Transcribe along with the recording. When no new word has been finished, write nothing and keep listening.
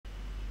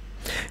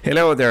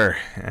Hello there,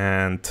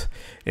 and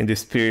in the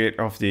spirit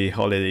of the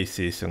holiday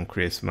season,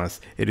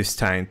 Christmas, it is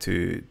time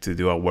to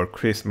do our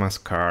Christmas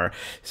card.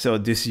 So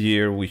this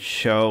year we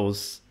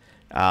chose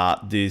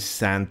this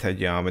Santa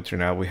geometry.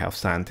 Now we have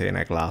Santa in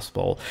a glass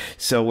ball.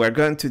 So we're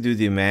going to do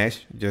the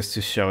mesh just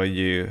to show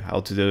you how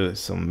to do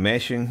some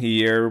meshing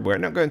here. We're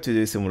not going to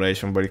do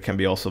simulation, but it can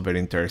be also very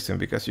interesting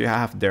because you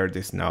have there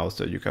this node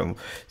so you can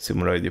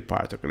simulate the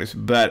particles.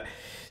 But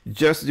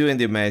just doing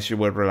the mesh, you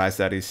will realize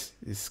that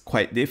it's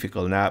quite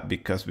difficult now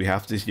because we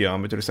have this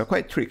geometry. It's a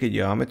quite tricky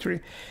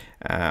geometry.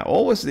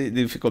 Always the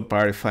difficult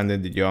part is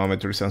finding the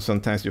geometries, and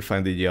sometimes you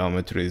find the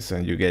geometries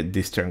and you get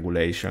these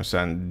triangulations,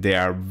 and they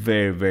are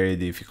very, very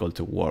difficult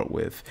to work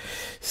with.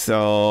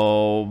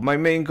 So my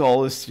main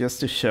goal is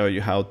just to show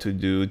you how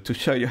to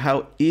show you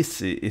how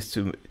easy it is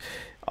to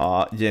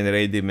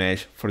generate the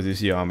mesh for this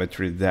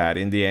geometry that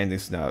in the end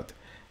is not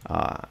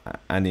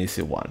an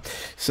easy one.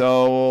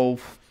 So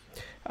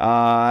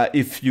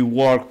if you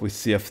work with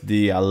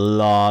CFD a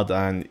lot,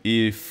 and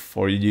if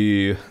for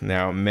you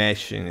now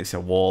meshing is a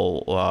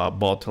wall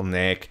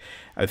bottleneck,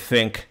 I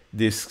think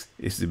this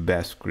is the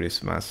best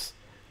Christmas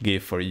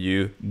gift for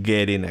you,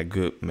 getting a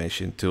good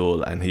meshing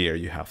tool. And here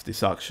you have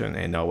this option,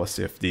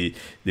 Ennova-CFD,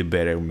 the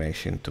better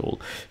meshing tool.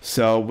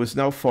 So with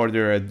no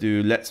further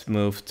ado, let's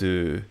move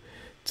to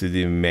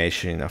the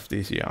meshing of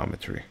this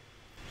geometry.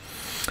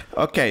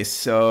 Okay,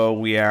 so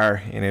we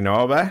are in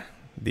Ennova,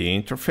 the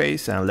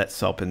interface, and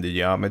let's open the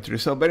geometry.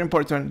 So very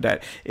important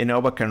that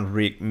Ennova can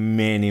read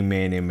many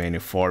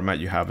formats.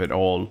 You have it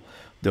all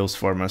those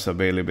formats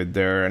available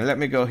there, and let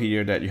me go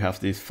here that you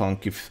have this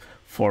funky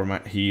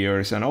format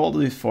here, and all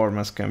these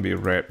formats can be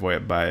read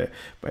by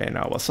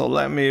Ennova. So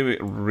let me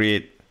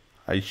read.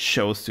 I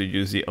chose to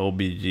use the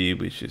OBG,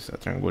 which is a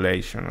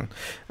triangulation.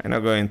 I'm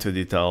not going into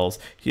details.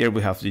 Here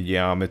we have the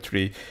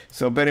geometry.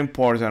 So very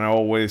important,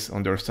 always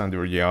understand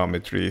your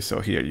geometry.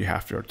 So here you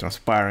have your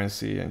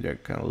transparency, and you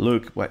can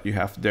look what you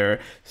have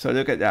there. So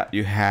look at that.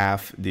 You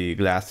have the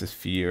glass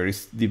sphere.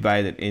 It's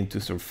divided into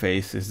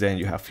surfaces. Then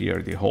you have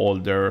here the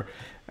holder.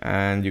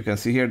 And you can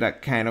see here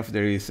that kind of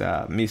there is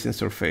a missing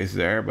surface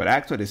there, but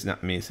actually it's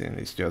not missing.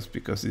 It's just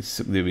because it's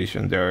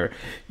subdivision there.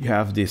 You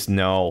have this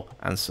null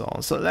and so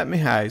on. So let me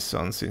hide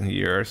something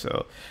here.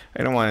 So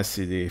I don't want to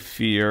see the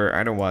sphere.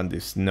 I don't want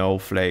these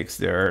snowflakes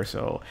there.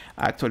 So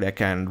actually I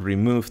can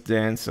remove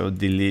them. So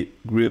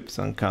delete groups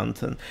and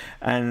content.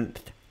 And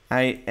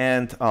I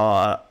end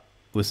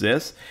with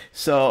this.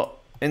 So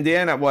in the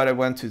end, what I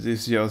want to do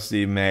is just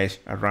the mesh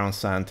around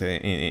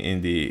Santa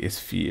in the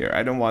sphere.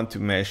 I don't want to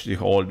mesh the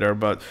holder,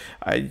 but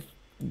I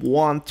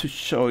want to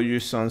show you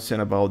something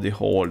about the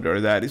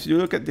holder. That if you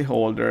look at the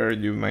holder,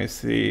 you might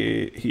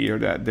see here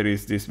that there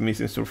is this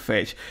missing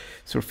surface,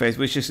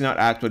 which is not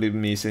actually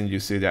missing. You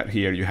see that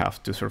here you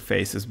have two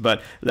surfaces,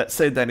 but let's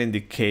say that in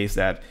the case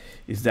that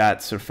is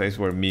that surface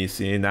were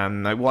missing,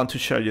 and I want to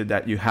show you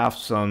that you have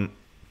some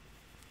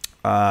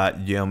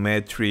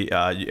geometry,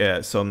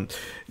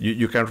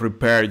 you can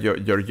repair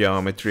your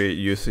geometry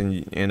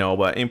using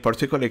Ennova. In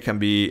particular, it can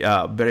be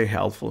very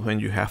helpful when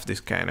you have this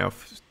kind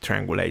of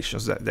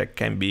triangulations that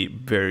can be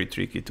very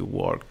tricky to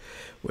work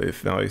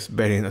with. Now it's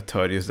very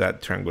notorious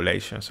that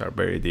triangulations are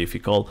very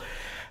difficult.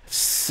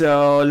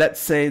 So let's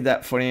say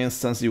that, for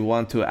instance, you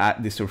want to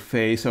add the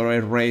surface or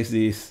erase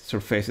these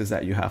surfaces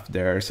that you have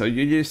there. So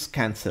you just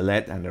can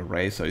select and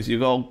erase. So if you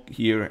go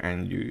here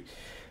and you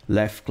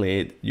left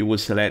click, you will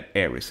select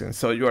everything.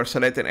 So you are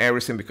selecting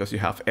everything because you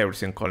have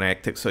everything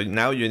connected. So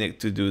now you need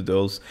to do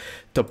those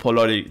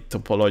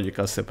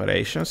topological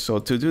separations. So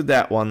to do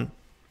that one,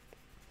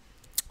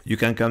 you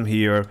can come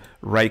here,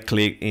 right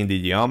click in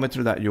the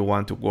geometry that you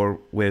want to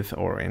work with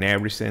or in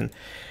everything,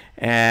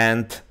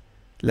 and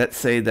let's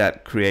say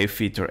that create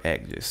feature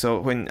edges. So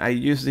when I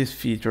use this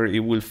feature,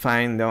 it will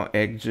find no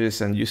edges,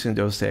 and using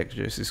those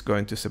edges is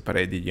going to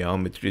separate the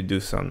geometry,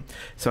 do some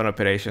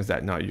operations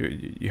that now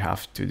you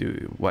have to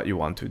do what you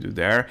want to do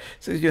there.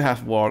 So you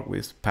have worked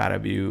with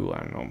ParaView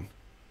and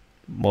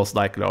most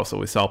likely also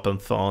with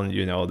OpenFOAM,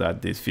 you know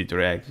that this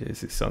feature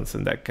edges is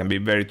something that can be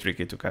very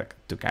tricky to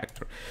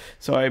capture.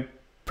 So I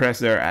press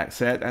there,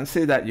 accept, and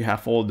see that you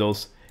have all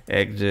those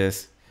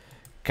edges,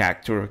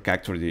 capture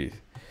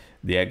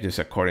the edges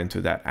according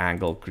to that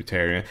angle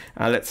criterion.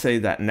 And let's say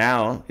that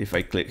now, if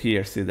I click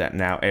here, see that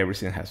now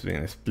everything has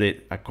been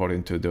split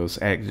according to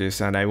those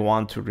edges. And I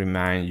want to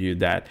remind you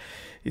that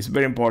it's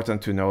very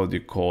important to know the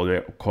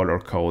color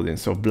coding.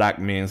 So black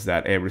means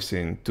that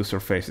everything, two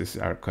surfaces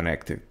are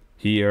connected.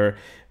 Here,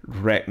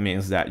 red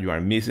means that you are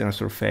missing a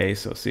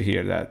surface. So see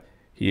here that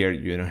here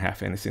you don't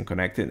have anything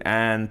connected,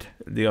 and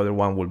the other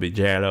one will be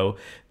yellow.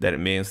 That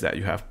means that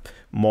you have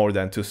more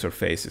than two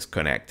surfaces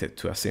connected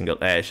to a single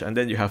edge. And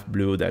then you have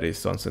blue, that is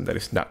something that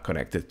is not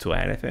connected to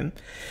anything.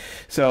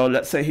 So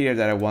let's say here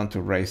that I want to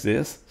erase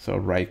this. So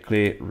right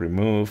click,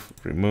 remove,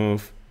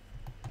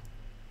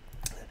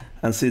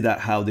 and see that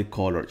how the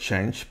color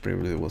changed.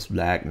 Previously it was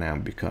black, now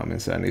becoming,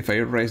 and if I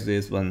erase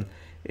this one,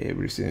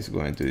 everything is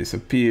going to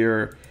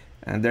disappear.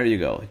 And there you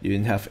go, you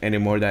didn't have any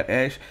more that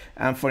edge.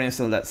 And for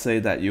instance, let's say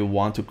that you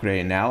want to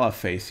create now a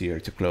face here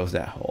to close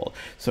that hole.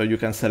 So you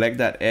can select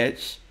that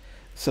edge.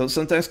 So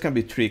sometimes it can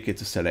be tricky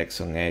to select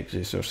some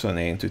edges or some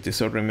entities.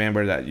 So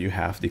remember that you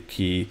have the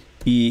key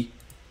E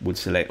would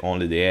select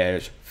only the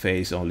edge,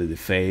 face only the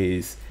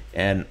face,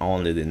 and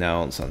only the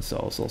nodes, and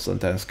so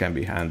sometimes can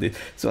be handy.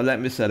 So let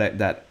me select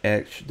that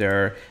edge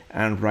there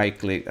and right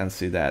click and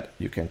see that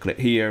you can click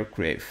here,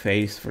 create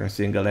face for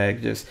single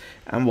edges,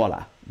 and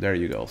voila, there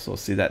you go. So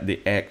see that the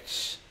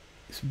edge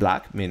is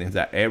black, meaning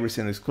that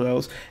everything is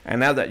closed. And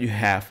now that you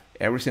have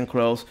everything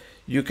closed,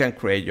 you can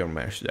create your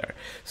mesh there.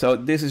 So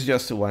this is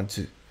just I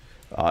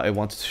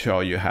wanted to show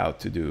you how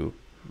to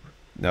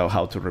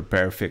how to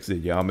repair, fix the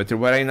geometry,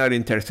 but I'm not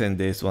interested in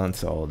this one,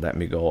 so let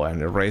me go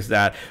and erase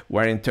that.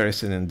 We're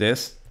interested in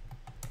this.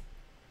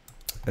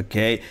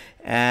 Okay,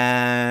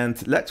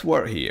 and let's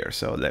work here.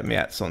 So let me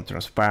add some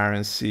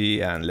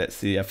transparency and let's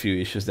see a few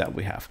issues that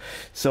we have.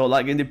 So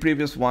like in the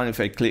previous one,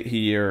 if I click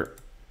here,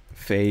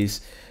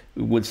 face,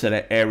 we would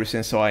select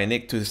everything. So I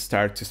need to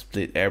start to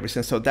split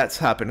everything. So that's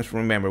happening.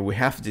 Remember, we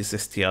have this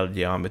STL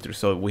geometry,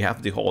 so we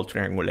have the whole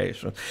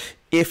triangulation.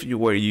 If you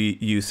were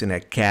using a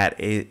CAD,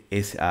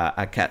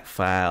 a CAD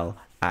file,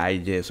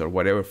 IGES, or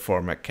whatever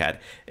format CAD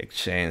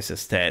exchange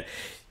instead,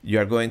 you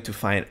are going to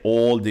find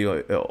all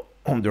the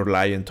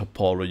underlying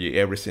topology.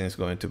 Everything is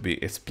going to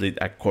be split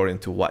according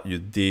to what you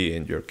did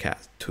in your CAD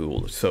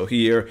tool. So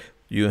here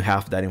you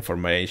have that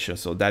information.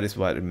 So that is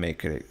what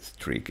makes it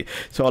tricky.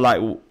 So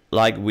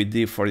like we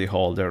did for the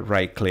holder,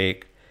 right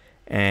click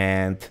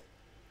and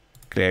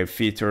create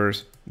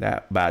features,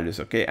 that values,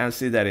 okay, and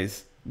see that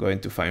it's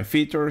going to find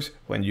features.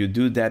 When you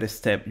do that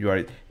step, you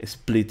are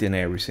splitting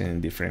everything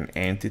in different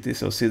entities.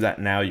 So see that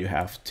now you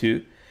have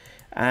two,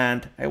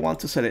 and I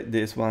want to select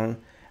this one.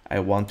 I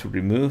want to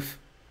remove,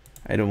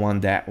 I don't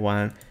want that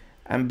one,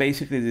 and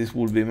basically this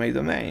will be my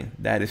domain.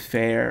 That is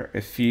fair,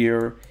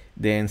 sphere,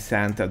 then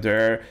Santa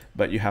there,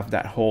 but you have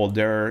that hole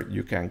there.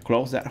 You can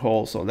close that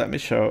hole. So let me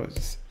show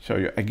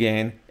you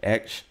again,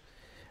 edge.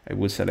 I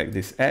will select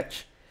this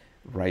edge,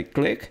 right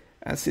click,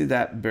 and see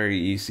that very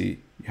easy.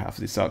 You have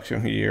this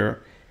option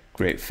here,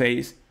 create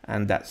face,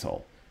 and that's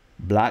all.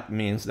 Black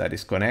means that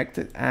it's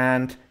connected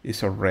and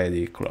it's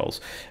already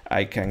closed.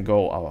 I can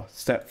go a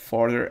step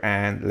further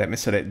and let me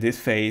select this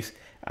face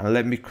and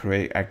let me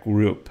create a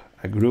group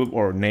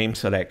or name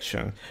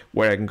selection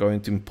where I'm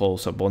going to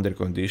impose a boundary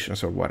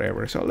conditions or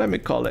whatever. So let me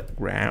call it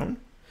ground.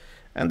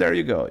 And there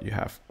you go. You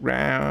have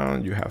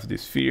ground, you have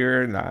this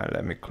sphere. Now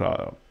let me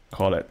call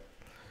it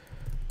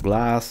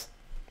glass.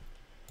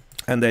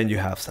 And then you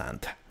have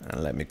Santa,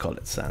 and let me call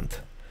it Santa.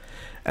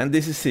 And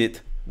this is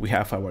it. We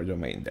have our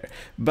domain there.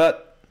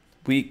 But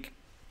we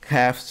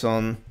have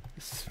some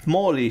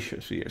small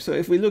issues here. So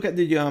if we look at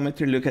the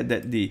geometry, look at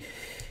that the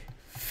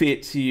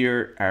fits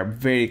here are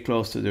very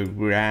close to the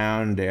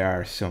ground. There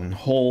are some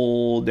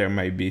holes, there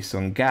might be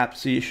some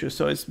gaps issues.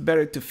 So it's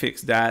better to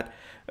fix that,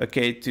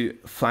 okay, to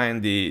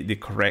find the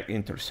correct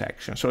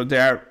intersection. So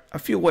there are a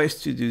few ways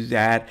to do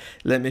that.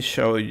 Let me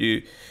show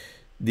you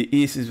the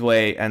easiest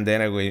way, and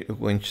then I'm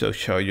going to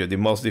show you the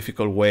most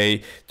difficult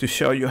way to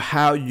show you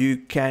how you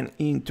can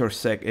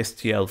intersect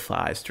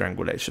STL5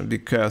 triangulation,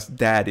 because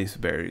that is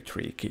very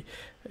tricky.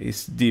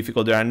 It's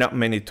difficult. There are not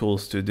many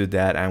tools to do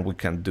that, and we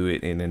can do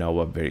it in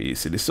Ennova very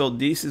easily. So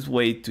this is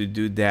way to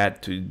do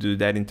that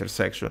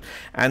intersection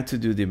and to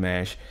do the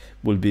mesh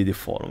will be the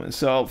following.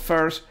 So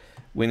first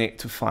we need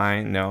to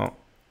find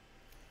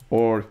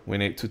we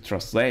need to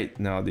translate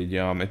the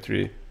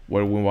geometry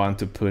where we want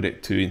to put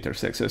it to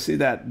intersect. So see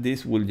that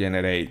this will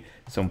generate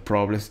some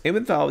problems,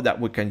 even though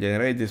that we can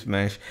generate this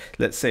mesh.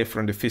 Let's say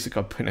from the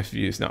physical point of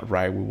view, it's not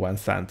right. We want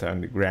Santa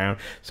on the ground.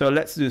 So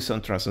let's do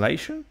some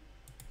translation.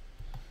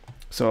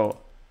 So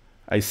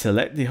I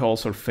select the whole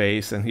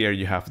surface, and here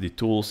you have the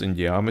tools in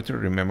geometry.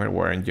 Remember,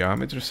 we're in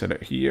geometry,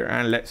 select here,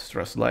 and let's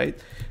translate.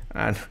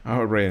 And I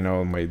already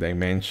know my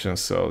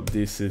dimensions, so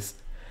this is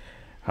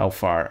how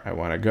far I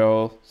want to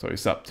go. So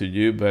it's up to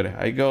you, but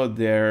I go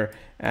there,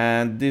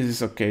 and this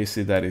is okay.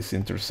 See that it's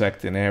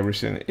intersecting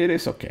everything. It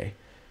is okay.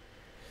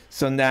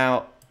 So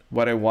now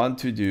what I want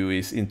to do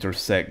is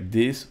intersect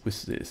this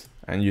with this.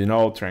 And you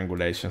know,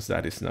 triangulations,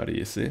 that is not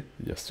easy,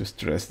 just to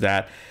stress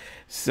that.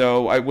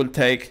 So I will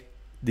take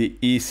the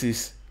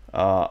easiest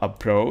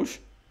approach,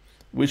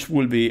 which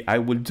will be, I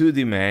will do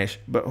the mesh,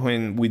 but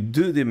when we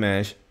do the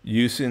mesh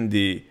using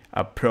the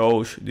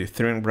approach, the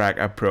thin rack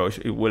approach,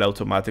 it will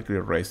automatically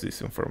erase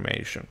this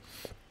information.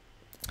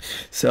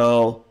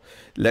 So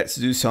let's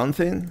do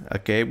something.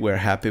 Okay, we're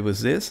happy with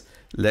this.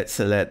 Let's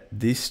select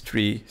these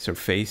three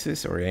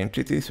surfaces or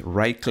entities,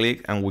 right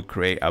click, and we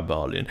create a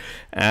volume.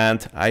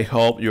 And I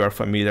hope you are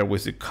familiar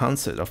with the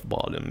concept of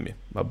volume.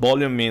 A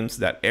volume means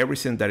that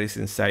everything that is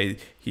inside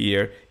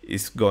here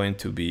is going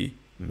to be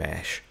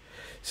mesh.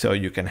 So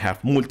you can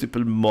have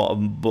multiple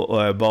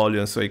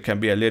volumes, so it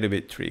can be a little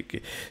bit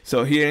tricky.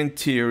 So here in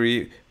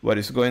theory, what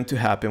is going to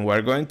happen,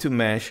 we're going to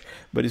mesh,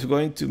 but it's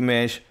going to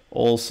mesh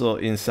also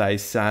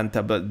inside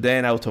Santa, but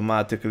then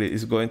automatically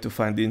it's going to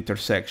find the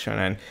intersection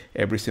and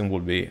everything will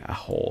be a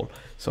whole.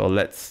 So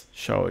let's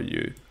show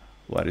you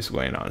what is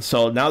going on.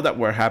 So now that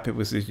we're happy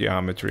with this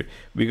geometry,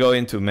 we go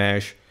into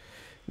mesh.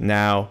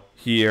 Now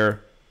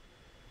here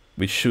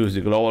we choose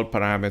the global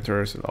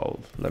parameters. Oh,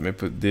 let me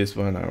put this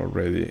one. I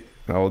already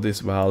know these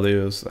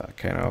values,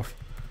 kind of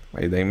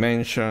my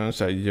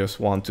dimensions. I just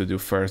want to do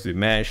first the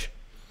mesh.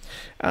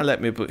 And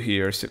let me put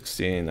here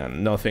 16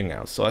 and nothing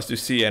else. So as you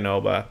see,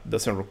 Ennova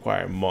doesn't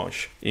require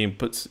much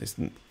inputs.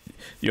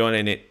 You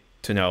only need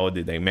to know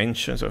the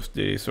dimensions of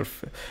the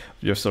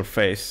your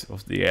surface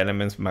of the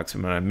elements,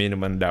 maximum and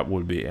minimum. That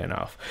will be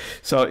enough.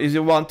 So if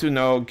you want to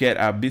know, get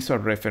a visual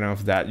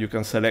reference of that, you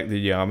can select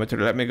the geometry.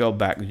 Let me go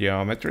back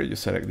geometry. You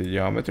select the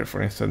geometry,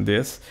 for instance,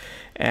 this.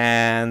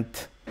 And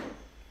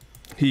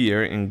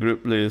here in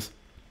group list,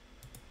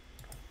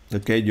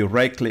 okay, you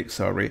right click,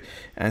 sorry.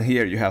 And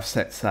here you have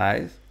set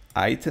size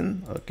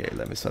item. Okay,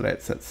 let me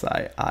select set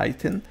size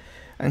item,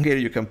 and here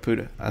you can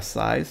put a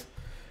size,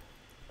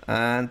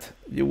 and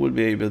you will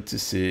be able to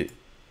see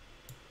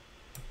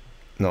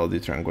the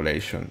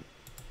triangulation.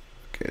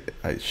 Okay,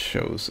 it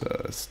shows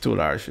it's too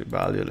large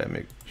value. Let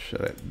me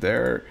show it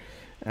there,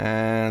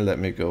 and let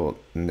me go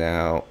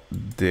now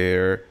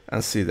there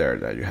and see there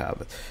that you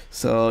have it.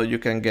 So you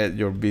can get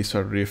your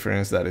visual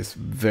reference. That is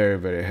very,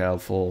 very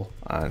helpful.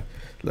 And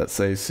let's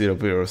say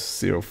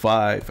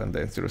 0.005 and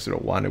then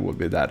 0.001, it would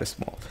be that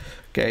small.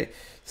 Okay,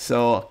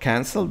 so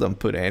cancel, don't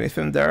put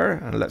anything there,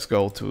 and let's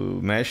go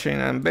to meshing.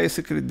 And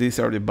basically these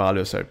are the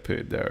values I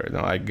put there.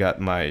 Now I got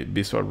my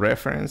visual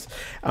reference,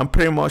 and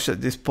pretty much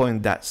at this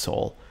point that's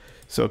all.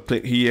 So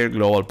click here,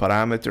 global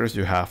parameters.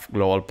 You have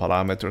global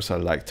parameters. I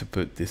like to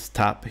put this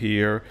tab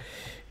here,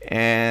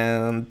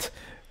 and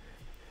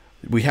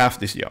we have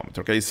this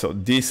geometry. Okay, so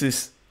this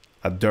is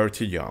a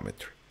dirty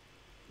geometry.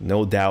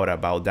 No doubt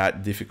about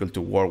that, difficult to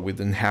work with,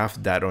 and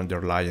have that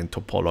underlying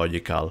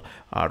topological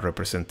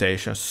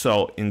representation.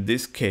 So in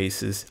these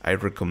cases, I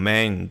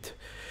recommend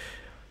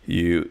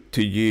you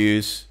to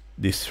use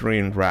the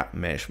string wrap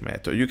mesh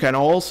method. You can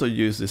also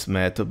use this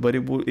method, but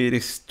it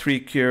is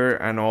trickier,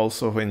 and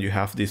also when you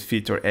have these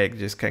feature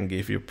edges can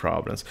give you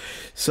problems.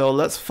 So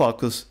let's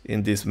focus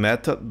in this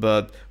method,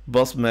 but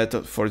both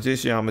methods for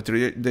this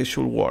geometry, they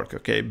should work,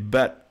 okay?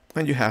 But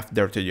when you have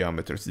dirty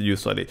geometries,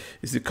 usually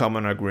it's the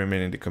common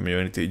agreement in the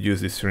community, use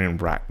the string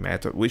wrap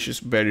method, which is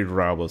very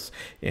robust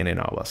in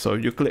Ennova. So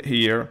you click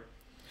here,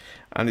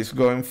 and it's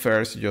going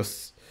first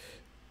just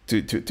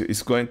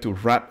it's going to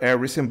wrap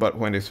everything, but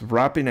when it's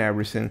wrapping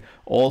everything,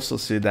 also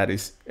see that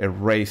it's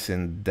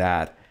erasing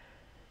that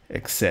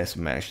excess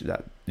mesh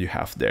that you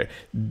have there.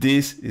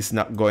 This is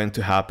not going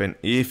to happen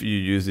if you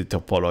use the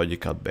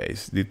topological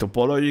base. The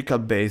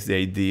topological base, the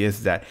idea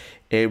is that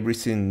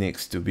everything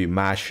needs to be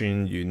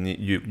matching.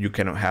 You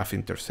cannot have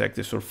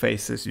intersected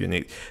surfaces. You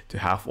need to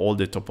have all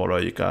the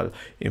topological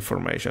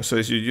information. So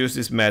if you use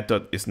this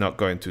method, it's not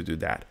going to do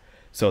that.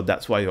 So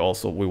that's why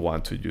also we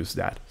want to use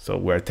that. So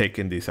we're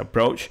taking this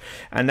approach.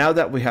 And now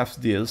that we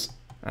have this,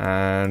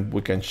 and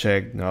we can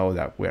check now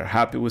that we're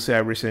happy with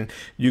everything,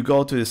 you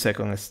go to the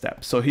second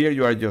step. So here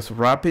you are just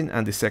wrapping,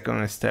 and the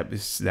second step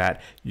is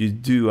that you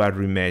do a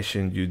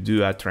remeshing, you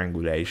do a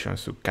triangulation,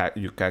 so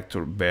you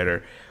capture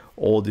better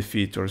all the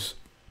features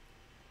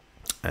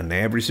and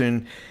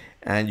everything,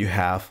 and you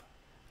have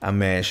a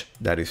mesh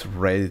that is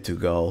ready to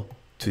go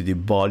to the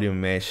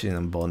volume meshing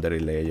and boundary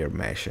layer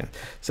meshing.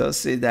 So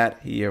see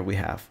that here we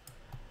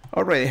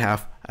already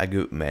have a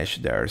good mesh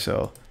there.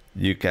 So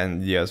you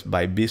can just,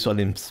 by visual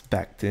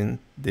inspecting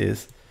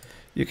this,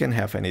 you can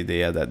have an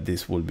idea that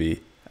this will be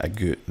a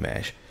good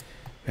mesh.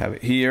 We have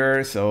it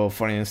here. So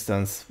for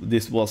instance,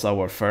 this was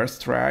our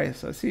first try.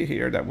 So see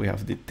here that we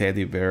have the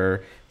teddy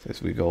bear. So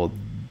as we go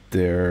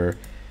there,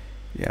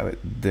 you have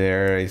it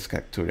there, it's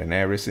captured and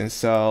everything.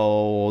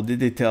 So the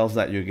details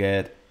that you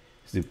get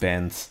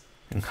depends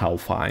on how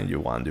fine you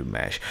want to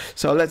mesh.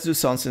 So let's do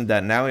something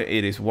that now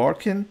it is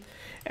working.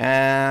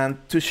 And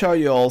to show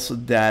you also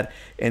that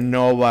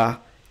Ennova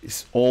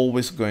is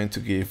always going to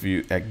give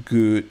you a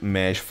good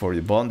mesh for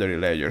the boundary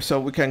layer. So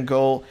we can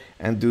go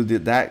and do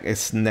that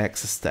as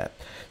next step.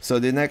 So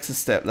the next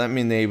step, let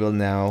me enable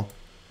now.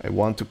 I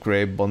want to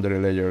create boundary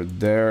layer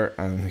there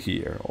and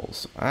here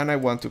also. And I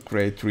want to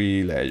create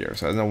 3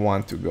 layers. I don't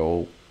want to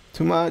go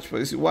too much,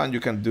 but if you want, you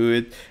can do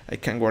it. I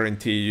can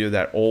guarantee you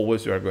that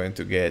always you are going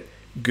to get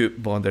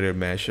good boundary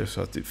meshes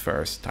at the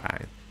first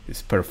time.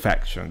 It's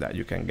perfection that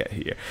you can get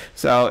here.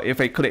 So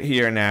if I click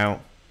here now,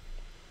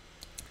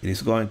 it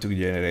is going to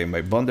generate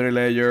my boundary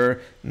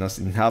layer.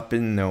 Nothing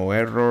happened, no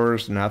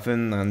errors,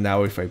 nothing. And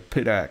now if I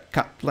put a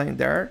cut plane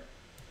there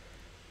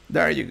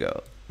you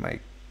go, my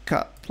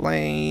cut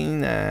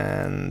plane,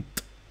 and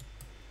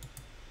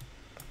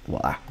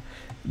voila,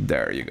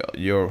 there you go,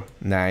 your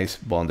nice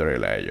boundary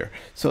layer.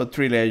 So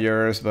 3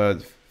 layers,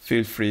 but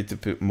feel free to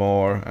put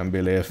more, and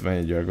believe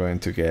me, you're going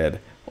to get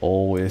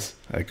always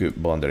a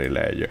good boundary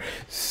layer.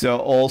 So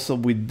also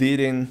we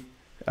didn't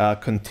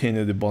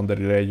continue the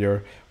boundary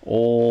layer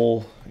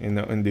all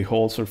in the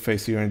whole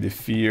surface here in the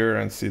sphere,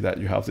 and see that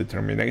you have the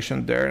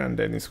termination there, and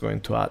then it's going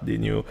to add the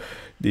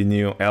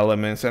new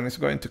elements, and it's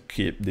going to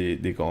keep the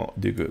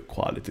good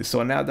quality.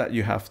 So now that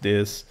you have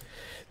this,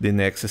 the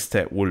next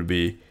step will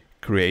be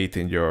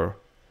creating your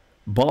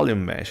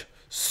volume mesh.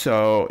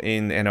 So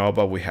in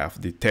Ennova we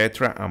have the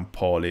Tetra and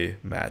Poly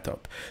method.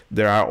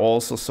 There are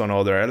also some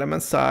other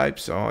element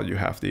types. So you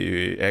have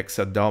the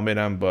Hexa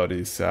dominant, but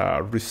it's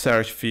a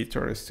research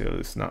feature. Still,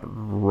 it's not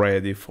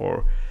ready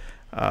for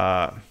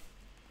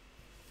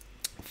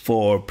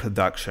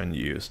production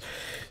use.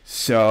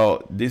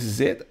 So this is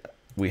it.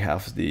 We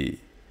have the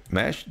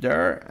mesh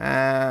there,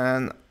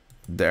 and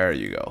there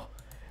you go.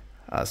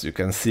 As you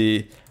can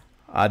see,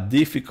 a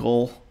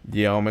difficult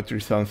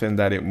geometry, something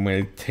that it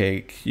may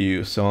take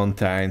you some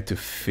time to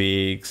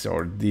fix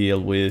or deal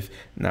with.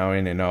 Now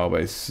in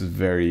Ennova it's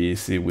very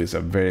easy with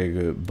a very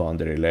good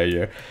boundary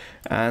layer,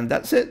 and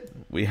that's it.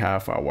 We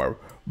have our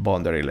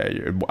boundary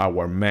layer,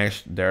 our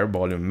mesh there,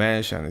 volume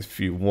mesh, and if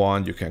you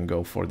want you can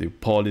go for the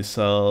poly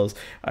cells.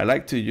 I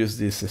like to use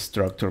this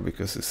structure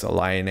because it's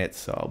aligned,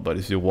 so but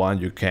if you want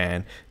you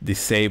can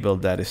disable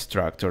that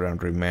structure,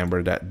 and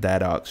remember that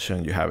that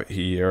option you have it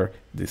here,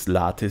 this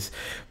lattice,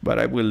 but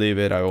I will leave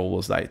it. I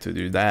always like to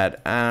do that.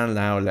 And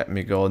now let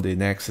me go the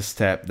next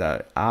step,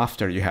 that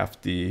after you have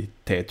the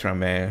Tetra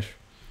mesh,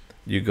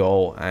 you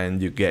go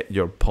and you get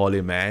your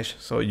poly mesh.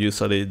 So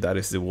usually that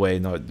is the way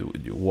not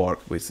you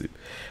work with the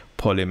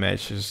poly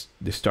meshes.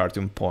 The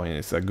starting point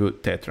is a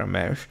good Tetra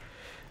mesh,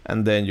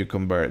 and then you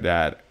convert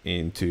that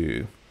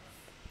into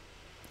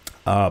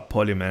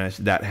poly mesh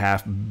that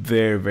have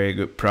very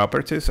good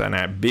properties, and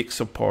I'm a big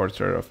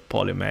supporter of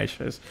poly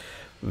meshes.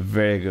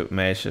 Very good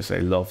meshes. I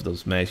love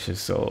those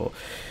meshes, so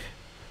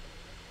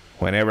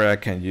whenever I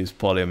can use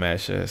poly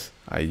meshes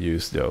I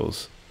use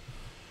those.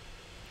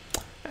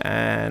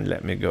 And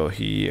let me go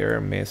here,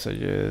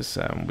 messages,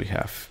 and we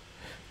have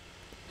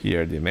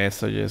here the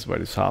messages,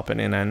 what is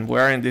happening, and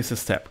we're in this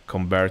step,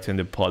 converting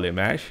the poly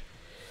mesh,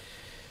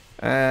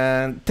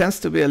 and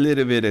tends to be a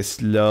little bit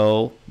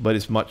slow, but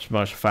it's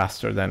much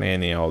faster than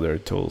any other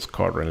tools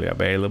currently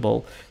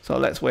available. So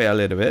let's wait a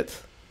little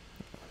bit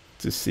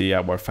to see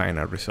our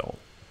final result.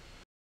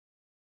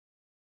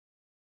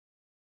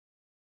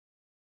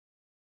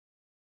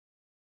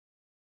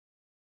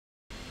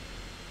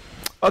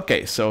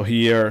 Okay, so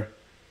here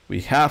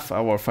we have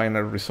our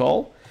final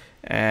result,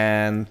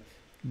 and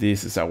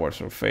this is our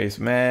surface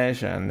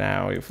mesh. And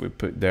now if we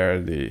put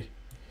there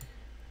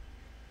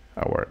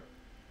our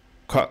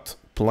cut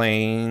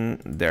plane,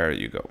 there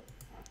you go,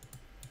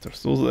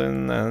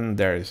 and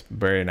there is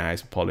very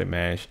nice poly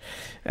mesh.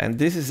 And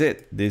this is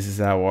it. This is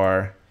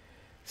our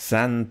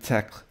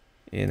Santa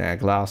in a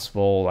glass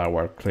ball,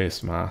 our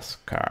Christmas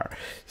car.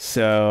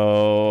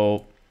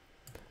 So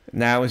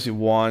now if you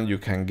want you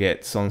can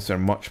get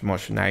something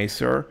much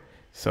nicer.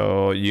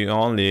 So you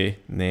only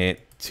need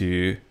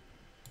to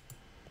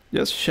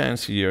just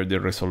change here the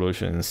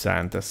resolution in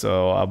Santa.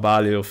 So a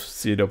value of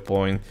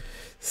 0.01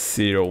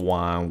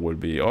 will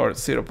be, or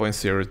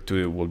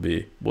 0.02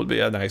 will be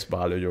a nice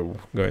value. You're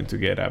going to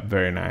get a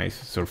very nice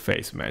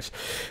surface mesh,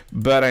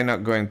 but I'm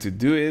not going to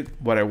do it.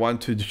 What I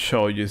want to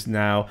show you is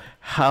now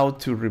how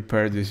to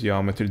repair this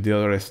geometry the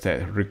other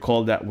step.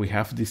 Recall that we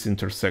have this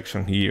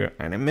intersection here,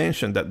 and I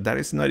mentioned that that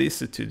is not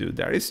easy to do,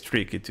 that is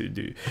tricky to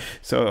do.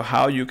 So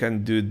how you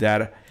can do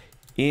that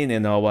in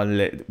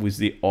Ennova with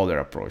the other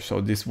approach.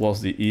 So this was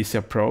the easy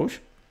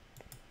approach.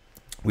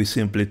 We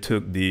simply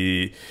took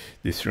the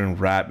string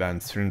wrap,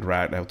 and string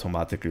wrap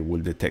automatically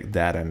will detect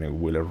that and it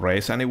will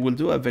erase, and it will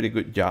do a very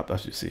good job.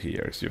 As you see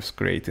here, it's just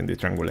creating the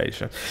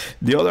triangulation.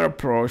 The other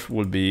approach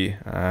will be,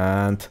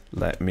 and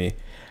let me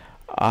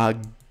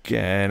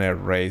again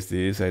erase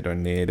this, I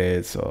don't need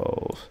it.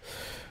 So,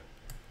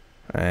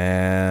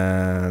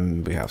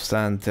 and we have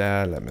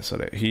Santa, let me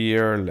select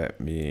here,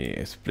 let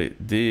me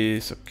split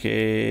this,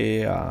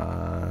 okay,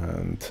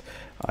 and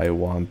I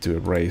want to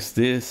erase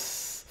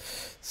this.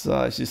 So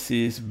as you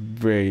see, it's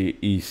very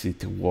easy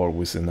to work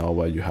with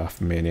Ennova. You have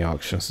many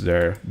options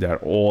there. They're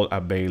all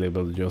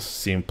available.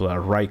 Just simply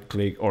right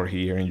click or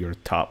here in your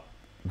top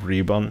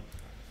ribbon.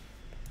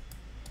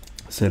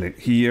 Select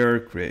here,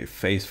 create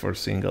face for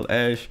single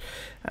edge,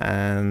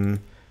 and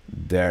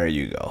there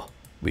you go.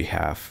 We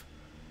have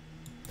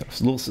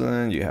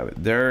translucent, you have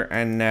it there.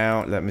 And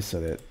now let me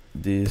select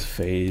this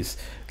face,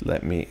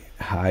 let me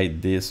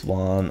hide this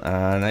one,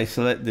 and I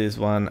select this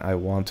one. I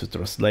want to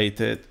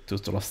translate it. To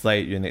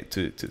translate you need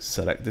to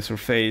select the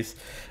surface,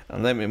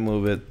 and let me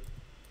move it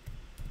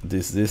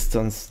this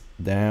distance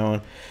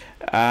down.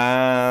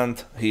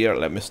 And here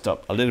let me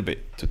stop a little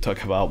bit to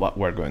talk about what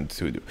we're going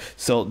to do.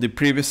 So the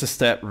previous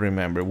step,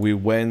 remember, we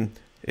went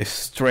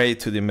straight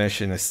to the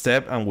meshing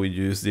step and we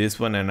use this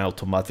one and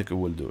automatically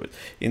will do it.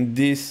 In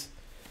this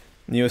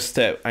new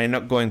step, I'm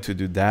not going to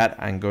do that.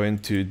 I'm going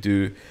to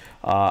do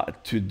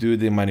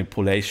the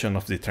manipulation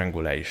of the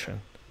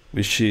triangulation,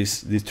 which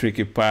is the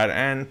tricky part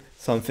and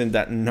something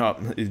that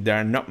there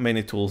are not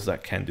many tools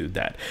that can do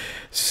that.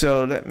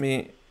 So let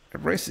me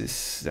erase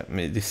this. Let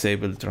me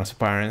disable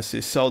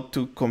transparency. So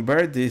to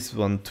convert this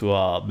one to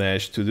a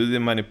mesh, to do the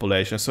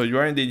manipulation, so you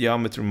are in the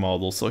geometry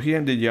model. So here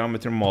in the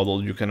geometry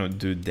model, you cannot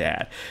do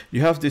that.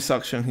 You have this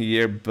option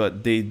here,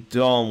 but they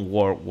don't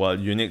work well.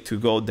 You need to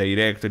go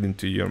directly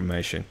into your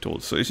meshing tool.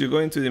 So if you go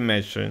into the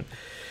meshing,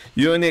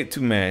 you need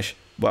to mesh.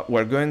 What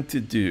we're going to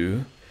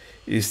do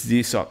is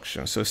this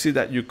option. So see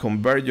that you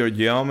convert your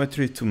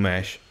geometry to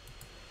mesh.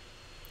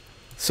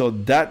 So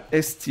that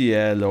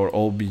STL or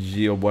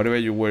OBG or whatever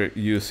you were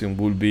using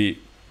will be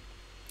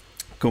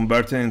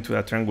converted into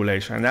a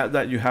triangulation. And now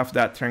that you have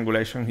that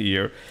triangulation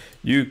here,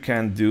 you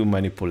can do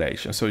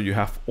manipulation. So you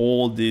have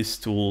all these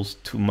tools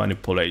to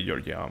manipulate your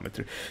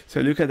geometry.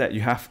 So look at that,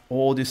 you have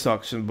all these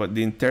options, but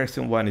the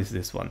interesting one is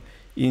this one,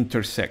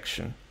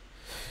 intersection.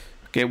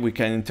 Okay, we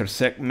can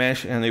intersect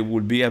mesh and it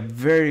will be a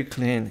very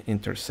clean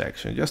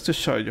intersection. Just to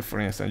show you, for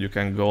instance, you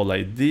can go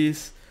like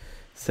this,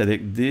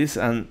 select this,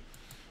 and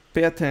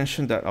pay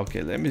attention that,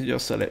 okay, let me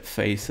just select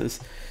faces.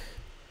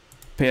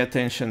 Pay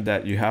attention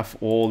that you have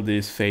all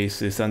these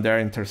faces and they're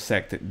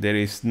intersected. There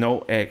is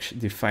no edge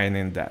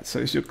defining that. So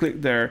if you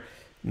click there,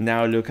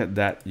 now look at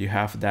that, you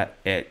have that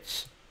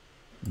edge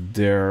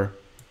there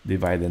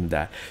dividing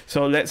that.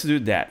 So let's do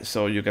that.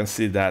 So you can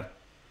see that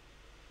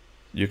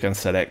you can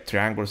select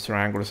triangles,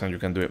 and you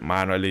can do it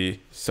manually.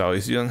 So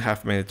if you don't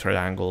have many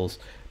triangles,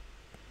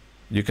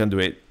 you can do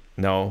it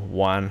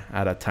one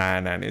at a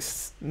time, and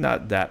it's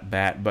not that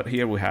bad. But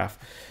here we have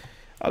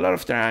a lot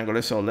of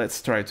triangles, so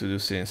let's try to do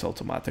things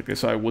automatically.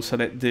 So I will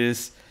select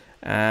this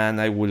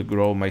and I will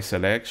grow my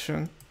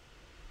selection,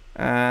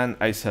 and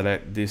I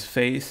select this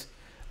face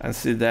and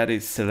see that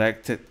it's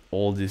selected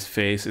all these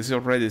faces. It's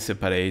already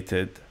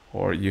separated,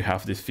 or you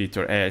have this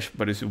feature edge.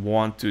 But if you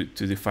want to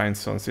define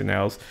something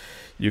else,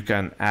 you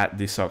can add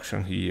this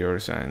option here,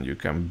 and you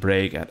can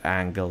break at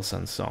angles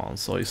and so on.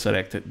 So you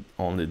selected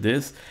only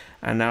this.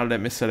 And now let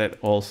me select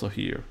also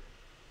here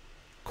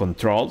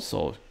control.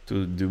 So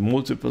to do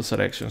multiple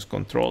selections,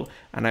 control,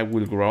 and I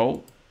will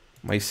grow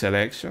my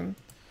selection,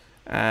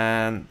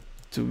 and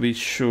to be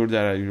sure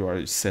that you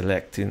are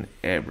selecting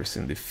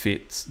everything, the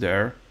fits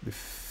there,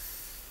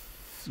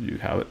 you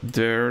have it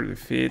there, the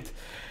fit.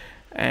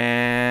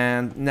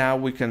 And now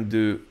we can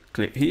do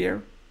click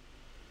here,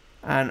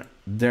 and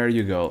there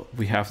you go,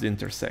 we have the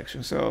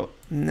intersection. So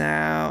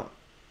now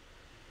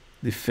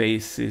the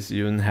faces,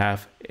 you don't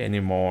have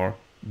anymore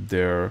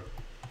there,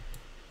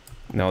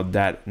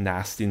 that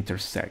nasty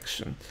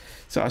intersection.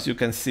 So as you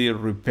can see,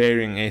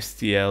 repairing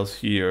STLs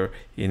here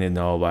in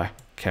Ennova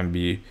can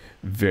be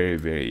very,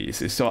 very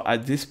easy. So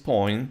at this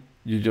point,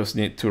 you just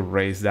need to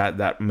erase that.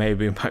 That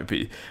maybe might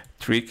be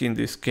tricky in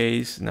this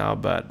case now,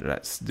 but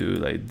let's do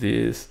like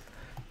this.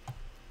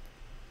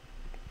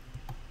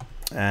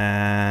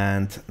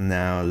 And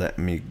now let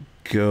me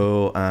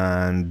go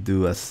and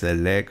do a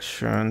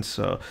selection.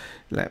 So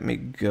let me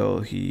go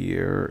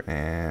here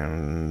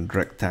and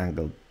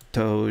rectangle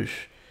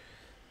touch,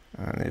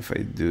 and if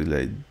I do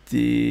like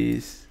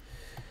this,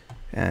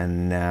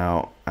 and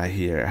now I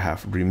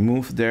have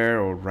remove there,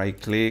 or right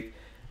click,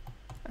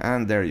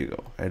 and there you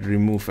go, I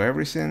remove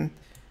everything.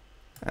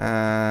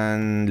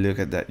 And look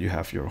at that, you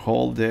have your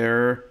hole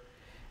there,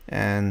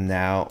 and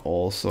now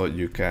also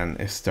you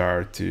can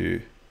start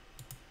to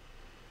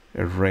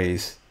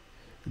erase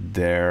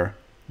there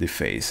the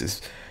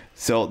faces.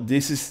 So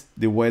this is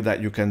the way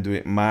that you can do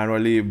it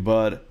manually,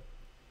 but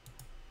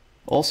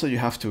also you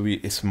have to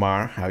be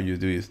smart how you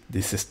do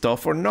this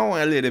stuff, or know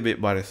a little bit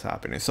what is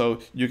happening.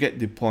 So you get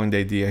the point, the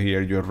idea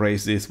here. You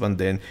erase this one,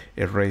 then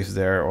erase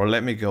there, or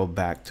let me go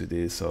back to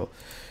this. So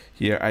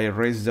here I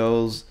erase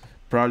those.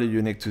 Probably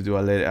you need to do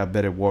a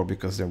better work,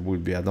 because there will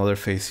be another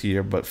face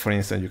here. But for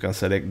instance, you can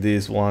select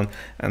this one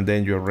and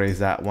then you erase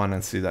that one,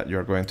 and see that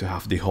you're going to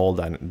have the hole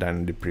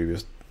than the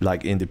previous,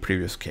 like in the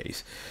previous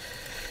case.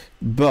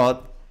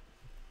 But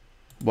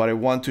what I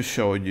want to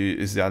show you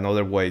is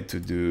another way to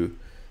do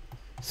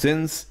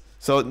things.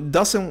 So it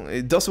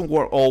doesn't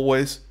work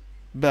always,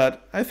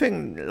 but I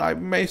think,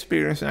 like my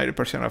experience,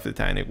 90% of the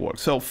time it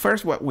works. So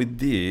first what we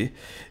did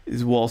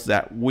was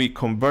that we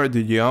convert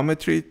the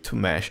geometry to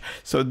mesh.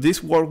 So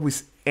this works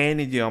with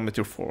any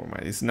geometry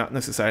format. It's not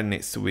necessarily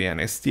needs to be an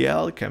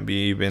STL, it can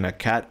be even a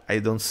CAD. I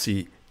don't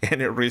see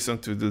any reason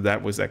to do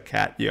that with a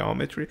CAD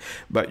geometry,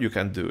 but you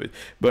can do it.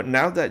 But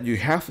now that you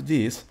have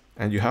this,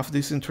 and you have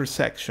this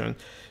intersection,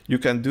 you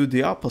can do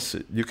the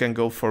opposite. You can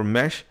go for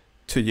mesh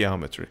to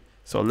geometry.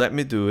 So let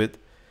me do it.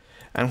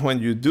 And when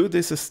you do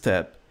this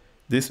step,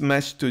 this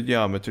mesh to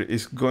geometry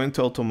is going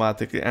to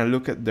automatically, and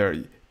look at there,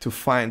 to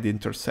find the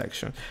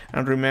intersection.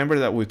 And remember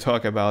that we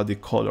talk about the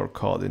color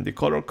coding. The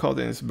color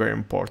coding is very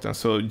important.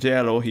 So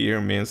yellow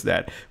here means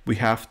that we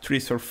have 3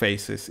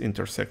 surfaces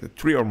intersected,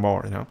 3 or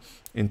more,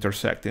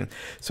 intersecting.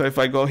 So if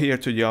I go here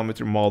to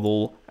geometry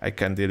model, I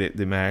can delete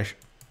the mesh.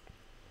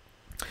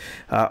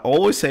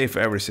 Always save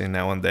everything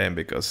now and then,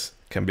 because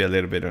it can be a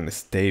little bit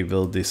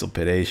unstable, these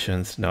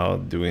operations,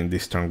 doing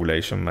this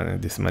triangulation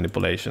and these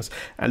manipulations.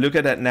 And look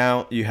at that,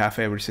 now you have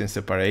everything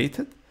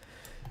separated.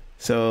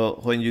 So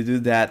when you do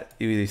that,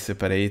 it is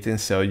separating.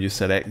 So you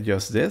select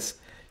just this,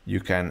 you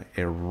can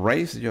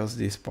erase just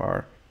this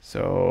part.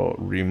 So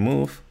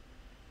remove,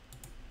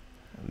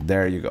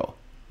 there you go.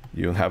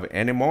 You don't have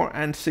any more.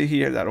 And see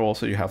here that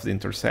also you have the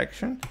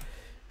intersection.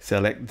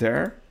 Select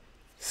there.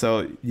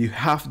 So you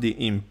have the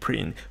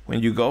imprint.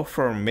 When you go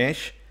from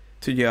mesh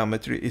to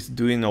geometry, it's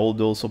doing all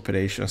those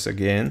operations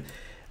again.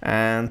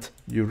 And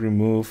you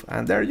remove,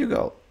 and there you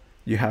go.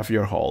 You have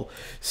your hole.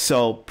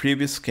 So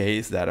previous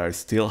case that I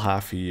still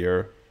have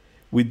here,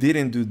 we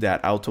didn't do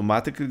that.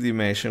 Automatically the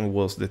dimension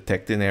was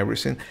detecting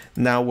everything.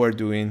 Now we're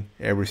doing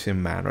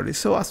everything manually.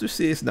 So as you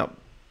see, it's not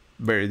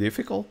very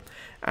difficult.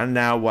 And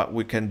now what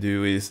we can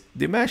do is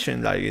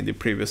dimension, like in the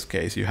previous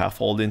case, you have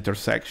all the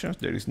intersections.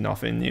 There is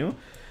nothing new.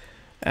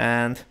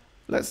 And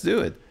let's do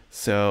it.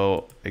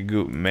 So I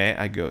go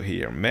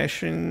here,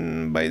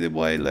 meshing. By the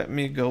way, let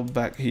me go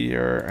back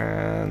here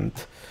and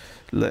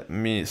let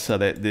me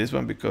select this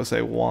one because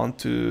I want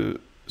to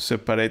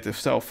separate it.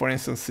 So for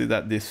instance, see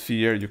that this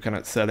sphere, you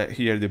cannot select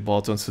here the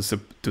buttons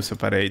to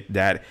separate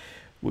that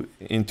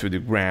into the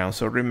ground.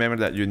 So remember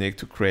that you need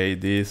to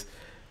create this,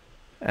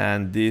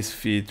 and this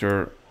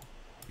feature,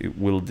 it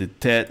will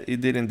detect.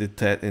 It didn't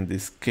detect in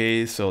this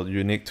case, so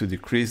you need to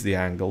decrease the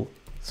angle.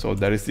 So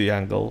that is the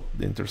angle,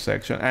 the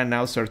intersection, and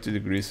now 30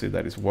 degrees, see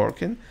that is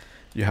working.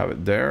 You have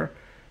it there.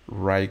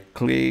 Right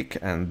click,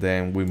 and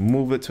then we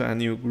move it to a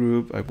new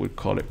group. I would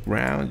call it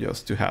ground,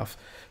 just to have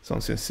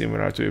something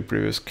similar to the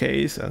previous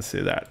case, and see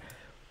that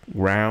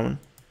ground,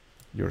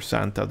 your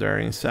Santa there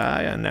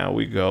inside. And now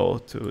we go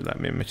to, let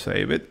me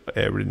save it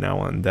every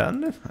now and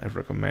then, I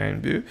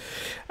recommend you.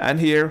 And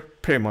here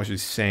pretty much the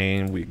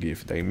same, we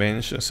give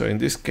dimensions. So in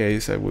this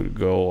case I will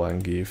go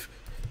and give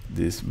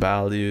these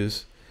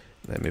values.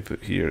 Let me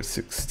put here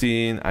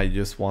 16. I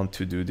just want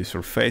to do the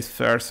surface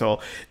first. So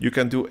you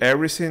can do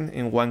everything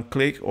in one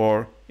click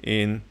or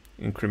in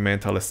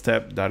incremental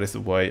step. That is the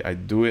way I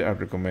do it. I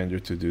recommend you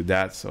to do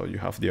that. So you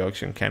have the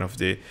option kind of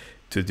to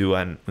do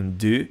and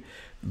undo,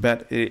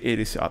 but it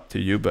is up to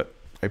you, but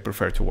I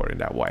prefer to work in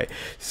that way.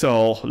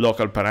 So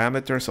local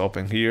parameters,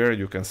 open here.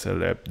 You can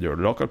select your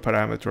local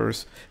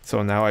parameters.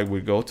 So now I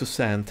will go to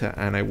Santa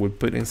and I will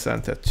put in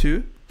Santa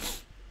 2.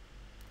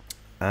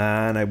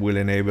 And I will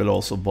enable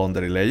also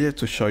boundary layer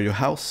to show you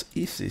how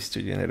easy it is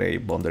to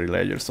generate boundary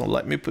layers. So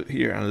let me put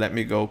here and let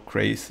me go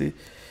crazy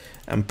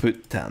and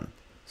put 10.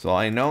 So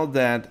I know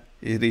that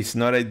it is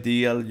not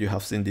ideal. You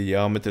have seen the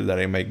geometry that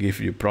it might give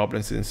you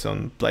problems in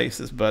some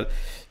places, but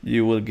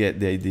you will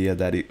get the idea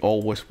that it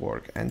always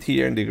works. And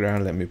here in the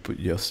ground, let me put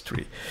just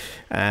 3.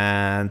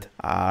 And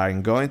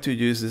I'm going to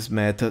use this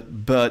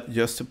method, but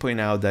just to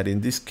point out that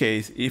in this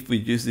case, if we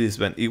use this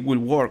one, it will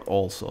work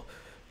also,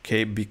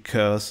 okay?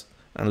 Because,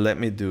 and let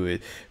me do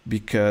it,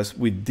 because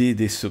we did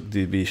this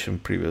subdivision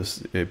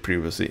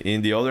previously.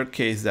 In the other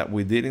case that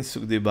we didn't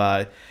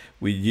subdivide,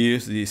 we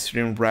used the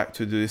string rack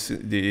to do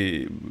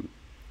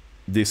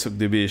this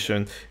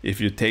subdivision. If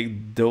you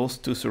take those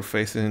two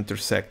surfaces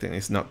intersecting,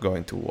 it's not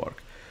going to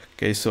work.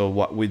 Okay, so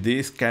what we did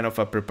is kind of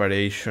a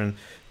preparation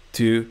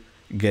to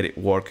get it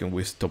working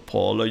with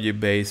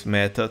topology-based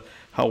method.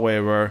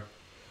 However,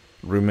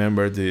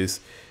 remember this,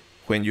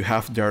 when you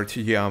have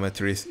dirty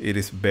geometries, it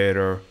is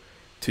better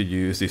to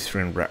use the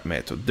string wrap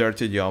method,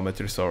 dirty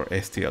geometries or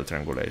STL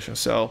triangulation.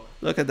 So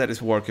look at that,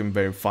 it's working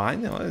very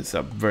fine. You know, it's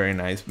a very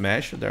nice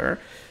mesh there.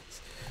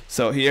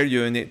 So here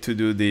you need to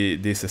do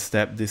this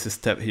step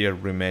here,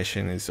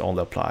 remeshing is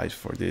only applied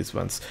for these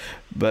ones.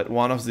 But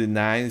one of the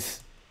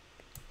nice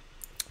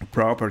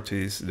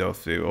properties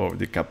of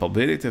the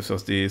capabilities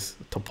of this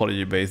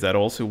topology base that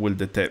also will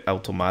detect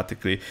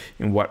automatically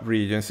in what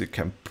regions it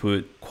can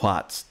put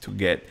quads to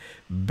get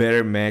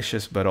better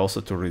meshes, but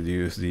also to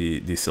reduce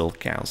the cell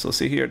count. So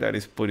see here that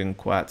is putting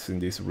quads in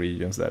these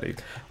regions, that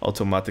it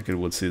automatically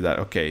will see that,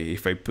 okay,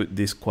 if I put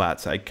these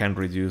quads, I can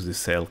reduce the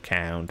cell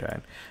count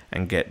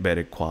and get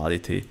better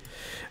quality.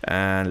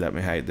 And let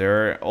me hide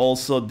there.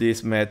 Also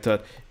this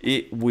method,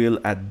 it will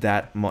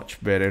adapt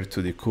much better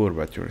to the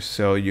curvature.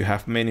 So you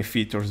have many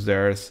features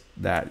there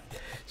that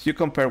if you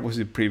compare with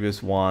the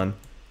previous one,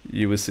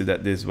 you will see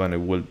that this one, it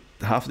will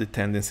have the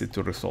tendency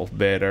to resolve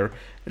better.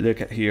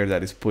 Look at here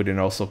that is putting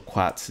also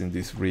quads in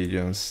these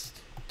regions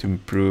to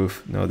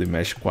improve, you know, the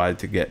mesh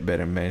quality, get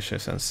better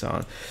meshes and so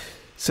on.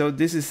 So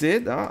this is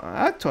it.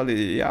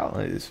 Actually, yeah,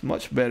 it's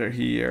much better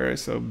here.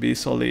 So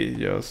visually,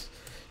 just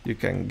you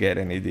can get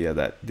an idea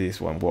that this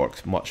one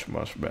works much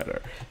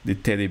better. The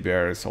teddy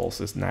bear is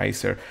also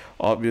nicer.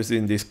 Obviously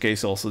in this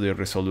case also the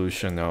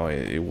resolution,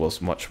 it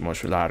was much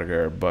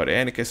larger, but in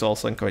any case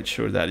also I'm quite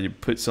sure that you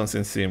put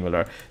something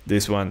similar,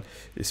 this one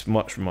is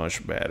much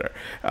better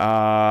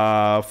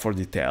for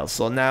details.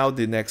 So now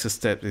the next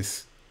step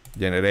is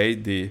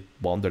generate the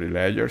boundary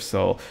layer.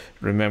 So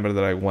remember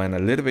that I went a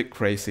little bit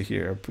crazy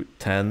here. I put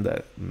 10,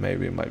 that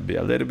maybe might be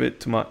a little bit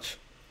too much.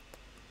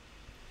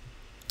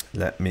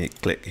 Let me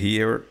click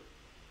here.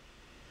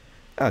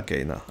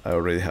 Okay, now I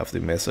already have the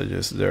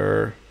messages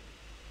there.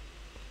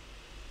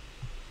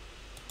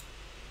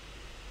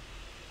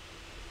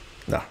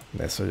 No,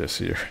 messages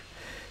here.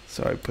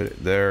 So I put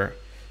it there.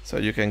 So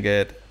you can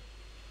get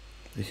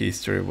the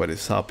history, what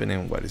is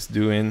happening, what it's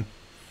doing.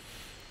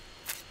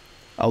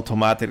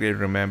 automatically,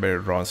 remember, it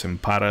runs in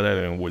parallel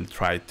and will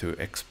try to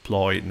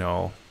exploit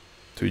now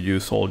to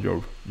use all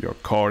your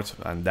cores.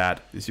 And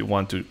that, if you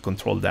want to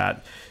control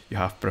that, you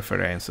have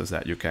preferences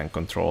that you can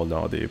control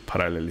now, the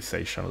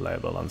parallelization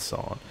level and so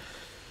on.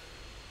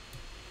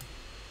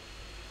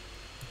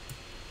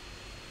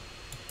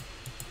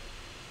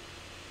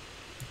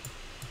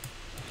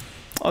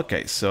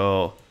 Okay,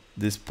 so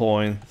this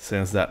point,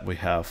 since that we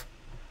have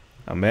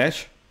a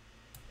mesh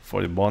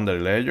for the boundary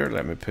layer,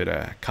 let me put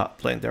a cut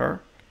plane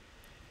there,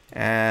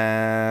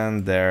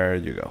 and there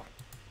you go.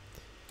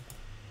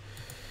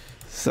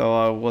 So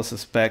I was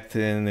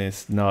expecting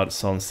it's not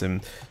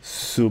something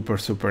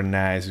super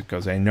nice,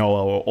 because I know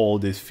all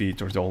these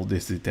features, all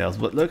these details,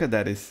 but look at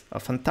that, it's a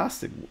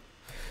fantastic.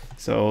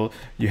 So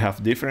you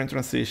have different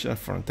transitions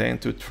from 10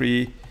 to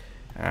 3,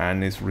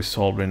 and it's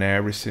resolving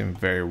everything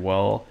very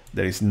well.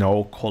 There is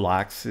no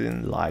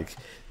collapsing like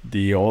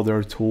the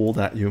other tool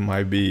that you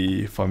might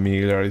be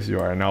familiar if you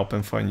are an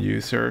OpenFOAM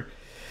user.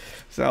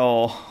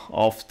 So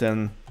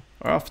often,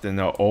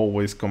 not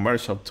always,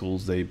 commercial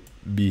tools, they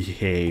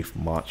behave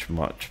much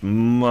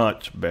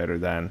better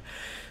than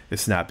the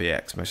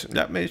SnappyX mesh.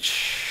 Let me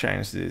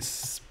change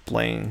this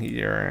plane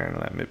here and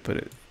let me put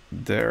it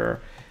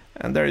there,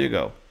 and there you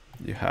go.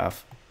 You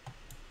have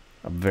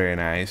a very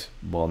nice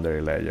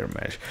boundary layer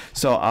mesh.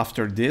 So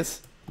after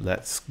this,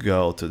 let's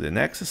go to the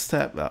next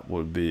step. That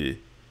would be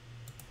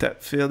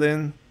depth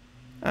filling,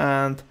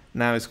 and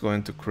now it's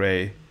going to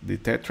create the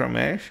Tetra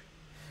mesh.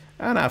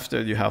 And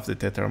after you have the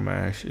Tetra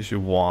mesh, if you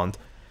want,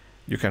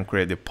 you can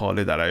create the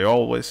poly that I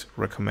always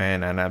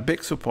recommend and a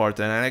big support.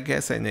 And I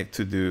guess I need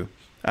to do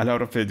a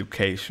lot of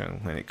education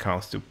when it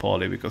comes to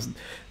poly, because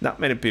not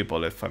many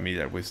people are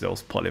familiar with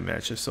those poly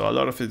meshes. So a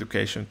lot of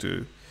education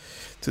to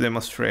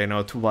demonstrate,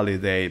 not to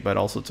validate, but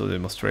also to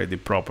demonstrate the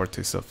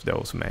properties of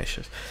those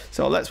meshes.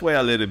 So let's wait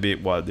a little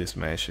bit while this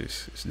mesh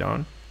is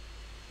done.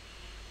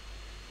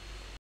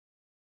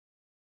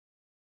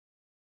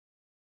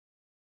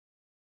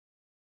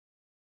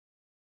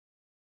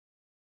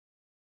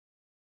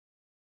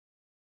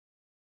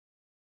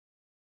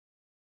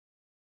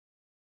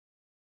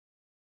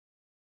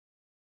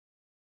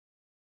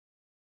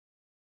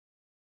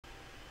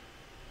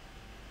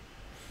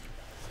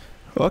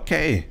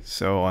 Okay,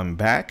 so I'm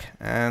back,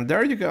 and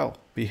there you go.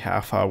 We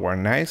have our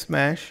nice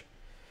mesh,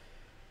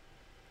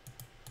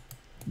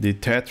 the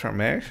Tetra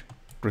mesh,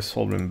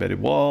 resolving very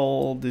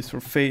well the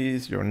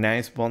surface, your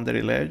nice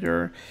boundary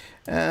layer,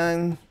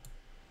 and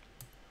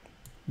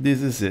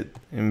this is it.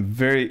 In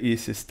very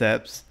easy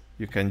steps,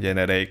 you can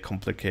generate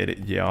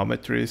complicated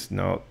geometries,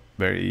 not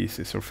very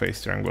easy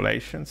surface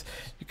triangulations.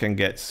 You can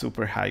get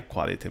super high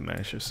quality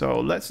meshes. So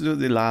let's do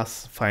the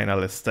last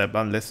final step,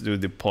 and let's do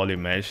the poly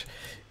mesh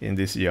in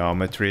this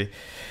geometry.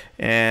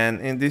 And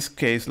in this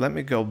case, let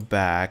me go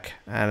back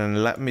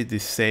and let me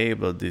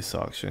disable this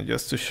option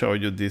just to show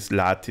you this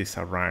lattice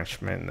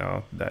arrangement.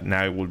 That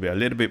now it will be a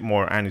little bit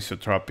more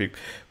anisotropic,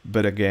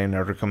 but again, I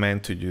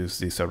recommend to use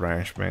this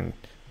arrangement.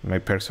 My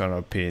personal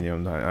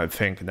opinion, I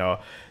think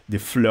the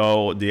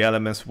flow, the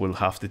elements will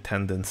have the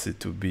tendency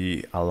to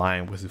be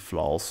aligned with the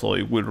flow, so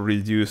it will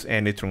reduce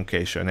any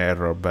truncation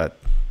error, but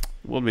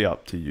it will be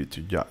up to you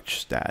to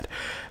judge that.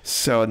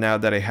 So now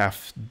that I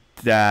have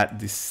that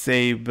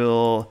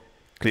disabled,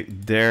 click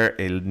there,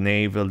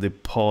 enable the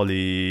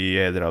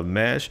polyhedral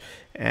mesh,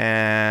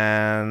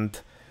 and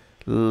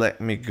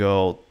let me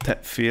go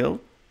depth fill,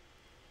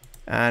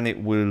 and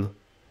it will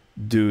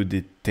do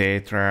the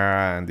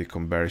Tetra and the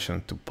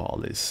conversion to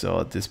poly. So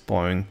at this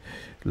point,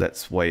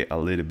 let's wait a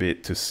little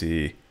bit to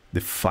see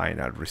the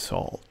final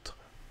result.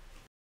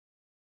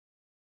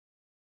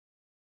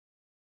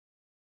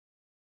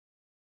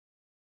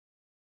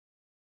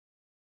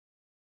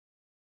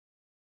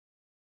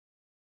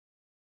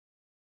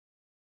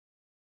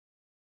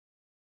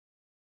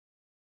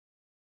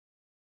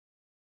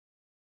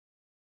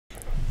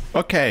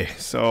 Okay,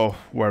 so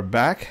we're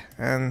back,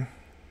 and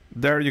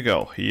there you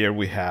go. Here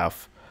we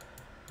have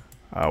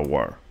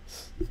our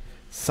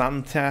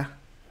Santa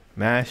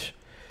mesh.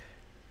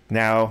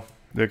 Now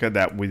look at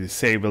that, we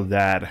disabled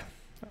that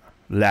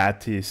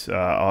lattice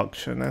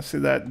option. I see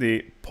that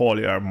the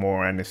poly are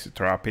more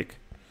anisotropic.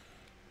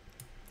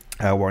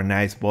 Our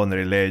nice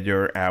boundary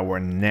layer,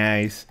 our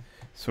nice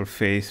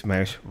surface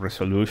mesh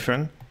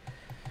resolution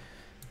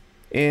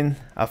in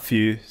a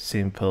few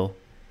simple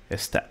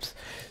steps.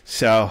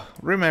 So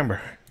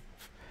remember,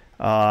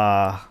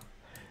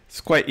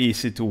 it's quite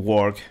easy to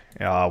work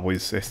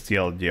with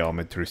steel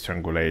geometries,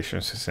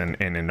 triangulations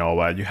in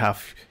Ennova. You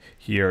have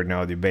here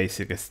now the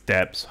basic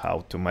steps,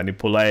 how to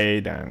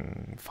manipulate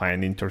and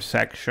find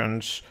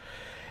intersections.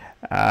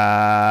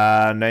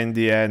 And in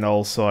the end,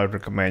 also, I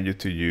recommend you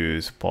to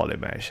use poly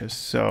meshes.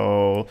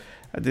 So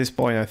at this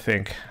point, I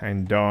think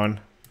I'm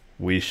done.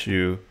 Wish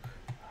you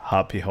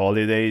happy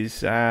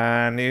holidays.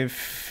 And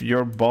if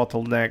your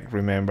bottleneck,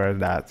 remember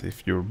that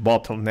if your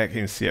bottleneck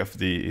in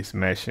CFD is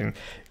meshing,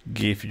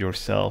 give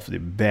yourself the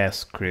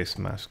best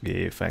Christmas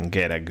gift and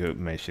get a good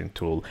meshing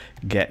tool.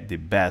 Get the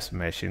best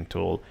meshing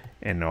tool,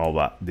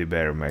 Ennova, the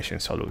better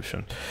meshing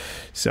solution.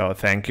 So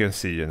thank you and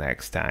see you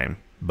next time.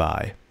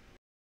 Bye.